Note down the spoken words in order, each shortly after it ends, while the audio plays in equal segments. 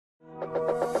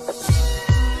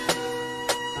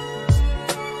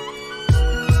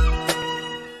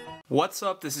What's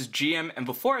up, this is GM, and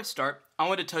before I start, I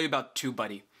want to tell you about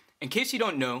TubeBuddy. In case you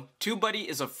don't know, TubeBuddy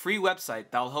is a free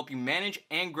website that will help you manage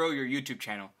and grow your YouTube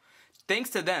channel. Thanks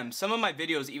to them, some of my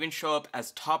videos even show up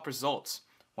as top results.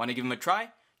 Want to give them a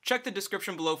try? Check the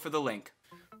description below for the link.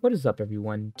 What is up,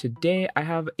 everyone? Today I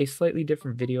have a slightly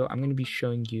different video. I'm going to be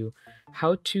showing you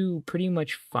how to pretty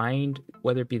much find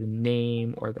whether it be the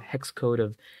name or the hex code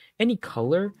of any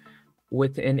color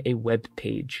within a web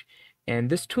page.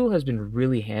 And this tool has been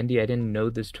really handy. I didn't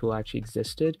know this tool actually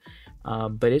existed,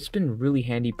 but it's been really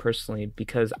handy personally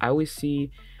because I always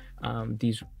see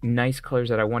these nice colors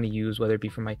that I want to use, whether it be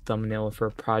for my thumbnail or for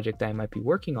a project that I might be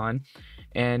working on.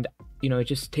 And, it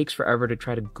just takes forever to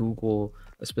try to Google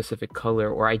a specific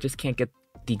color, or I just can't get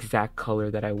the exact color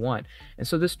that I want. And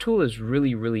so this tool is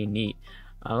really, really neat.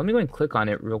 Let me go and click on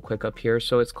it real quick up here.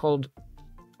 So it's called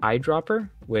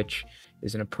Eyedropper, which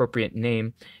is an appropriate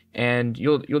name. And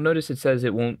you'll notice it says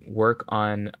it won't work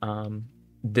on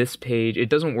this page. It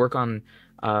doesn't work on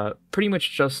pretty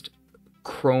much just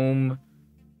Chrome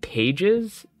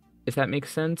pages, if that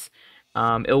makes sense.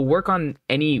 It'll work on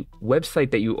any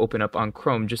website that you open up on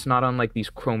Chrome, just not on like these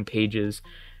Chrome pages.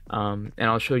 And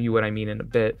I'll show you what I mean in a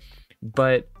bit.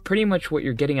 But pretty much what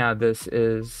you're getting out of this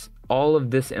is all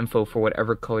of this info for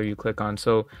whatever color you click on.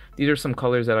 So these are some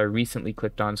colors that I recently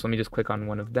clicked on. So let me just click on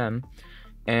one of them.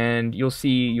 And you'll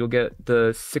see you'll get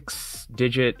the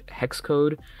 6-digit hex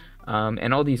code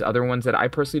and all these other ones that I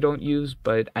personally don't use,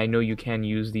 but I know you can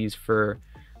use these for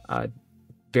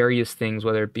various things,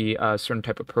 whether it be a certain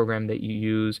type of program that you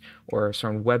use or a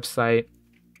certain website.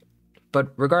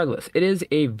 But regardless, it is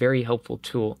a very helpful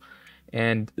tool.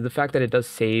 And the fact that it does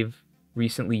save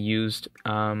recently used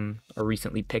or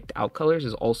recently picked out colors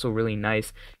is also really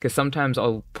nice, because sometimes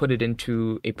I'll put it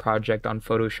into a project on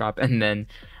Photoshop and then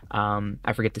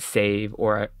I forget to save,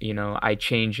 or I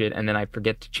change it and then I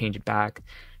forget to change it back,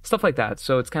 stuff like that.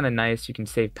 So it's kind of nice. You can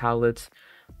save palettes.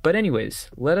 But anyways,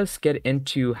 let us get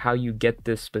into how you get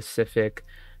this specific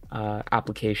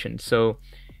application. So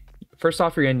first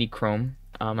off, you're gonna need Chrome.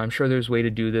 I'm sure there's a way to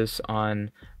do this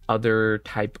on other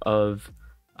type of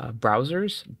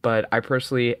browsers, but I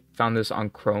personally found this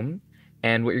on Chrome.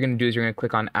 And what you're gonna do is you're gonna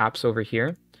click on apps over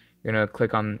here. You're gonna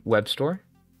click on web store.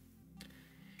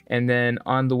 And then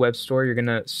on the web store, you're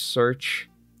gonna search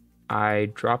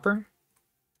Eyedropper.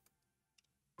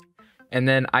 And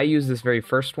then I use this very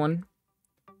first one.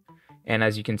 And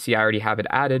as you can see, I already have it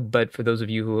added, but for those of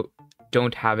you who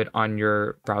don't have it on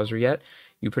your browser yet,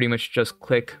 you pretty much just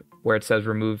click where it says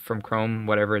remove from Chrome,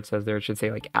 whatever it says there. It should say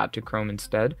like add to Chrome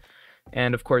instead.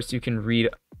 And of course, you can read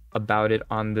about it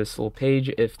on this little page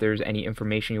if there's any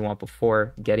information you want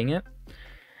before getting it.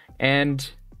 And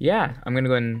yeah, I'm gonna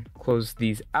go ahead and close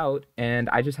these out, and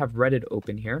I just have Reddit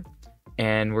open here.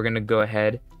 And we're gonna go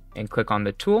ahead and click on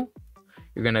the tool.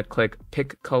 You're gonna click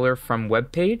pick color from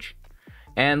web page.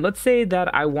 And let's say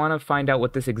that I want to find out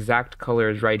what this exact color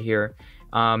is right here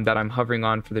that I'm hovering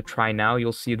on for the try now.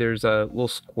 You'll see there's a little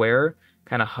square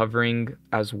kind of hovering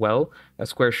as well. That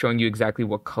square is showing you exactly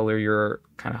what color you're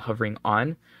kind of hovering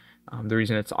on. The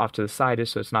reason it's off to the side is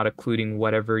so it's not occluding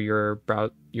whatever your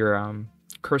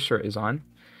cursor is on.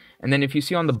 And then if you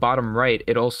see on the bottom right,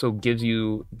 it also gives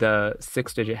you the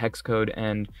 6-digit hex code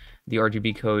and the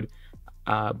RGB code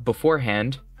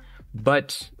beforehand.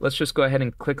 But let's just go ahead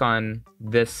and click on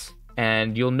this,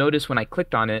 and you'll notice when I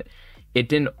clicked on it, it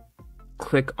didn't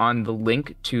click on the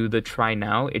link to the try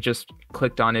now. It just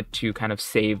clicked on it to kind of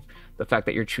save the fact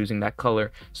that you're choosing that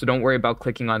color. So don't worry about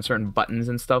clicking on certain buttons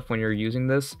and stuff when you're using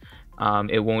this.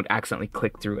 It won't accidentally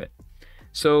click through it.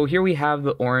 So here we have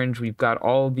the orange. We've got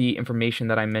all the information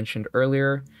that I mentioned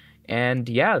earlier. And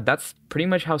yeah, that's pretty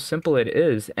much how simple it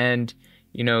is. And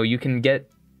you can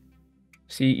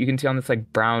you can see on this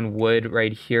like brown wood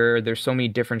right here, there's so many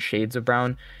different shades of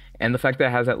brown. And the fact that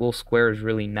it has that little square is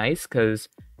really nice, because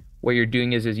what you're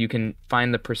doing is you can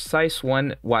find the precise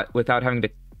one without having to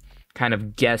kind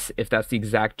of guess if that's the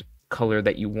exact color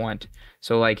that you want.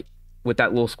 So like with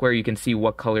that little square, you can see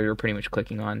what color you're pretty much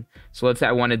clicking on. So let's say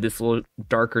I wanted this little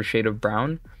darker shade of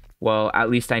brown. Well, at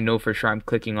least I know for sure I'm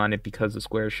clicking on it because the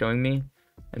square is showing me.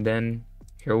 And then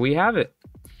here we have it.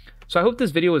 So I hope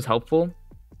this video was helpful.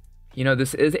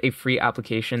 This is a free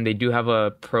application. They do have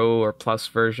a Pro or Plus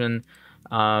version.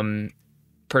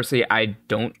 Personally, I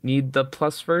don't need the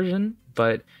Plus version,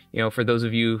 but for those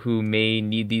of you who may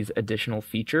need these additional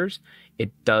features,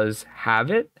 it does have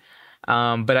it.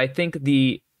 But I think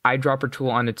the Eyedropper tool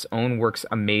on its own works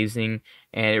amazing,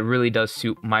 and it really does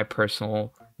suit my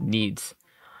personal needs.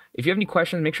 If you have any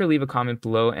questions, make sure to leave a comment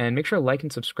below, and make sure to like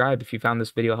and subscribe if you found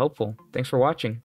this video helpful. Thanks for watching.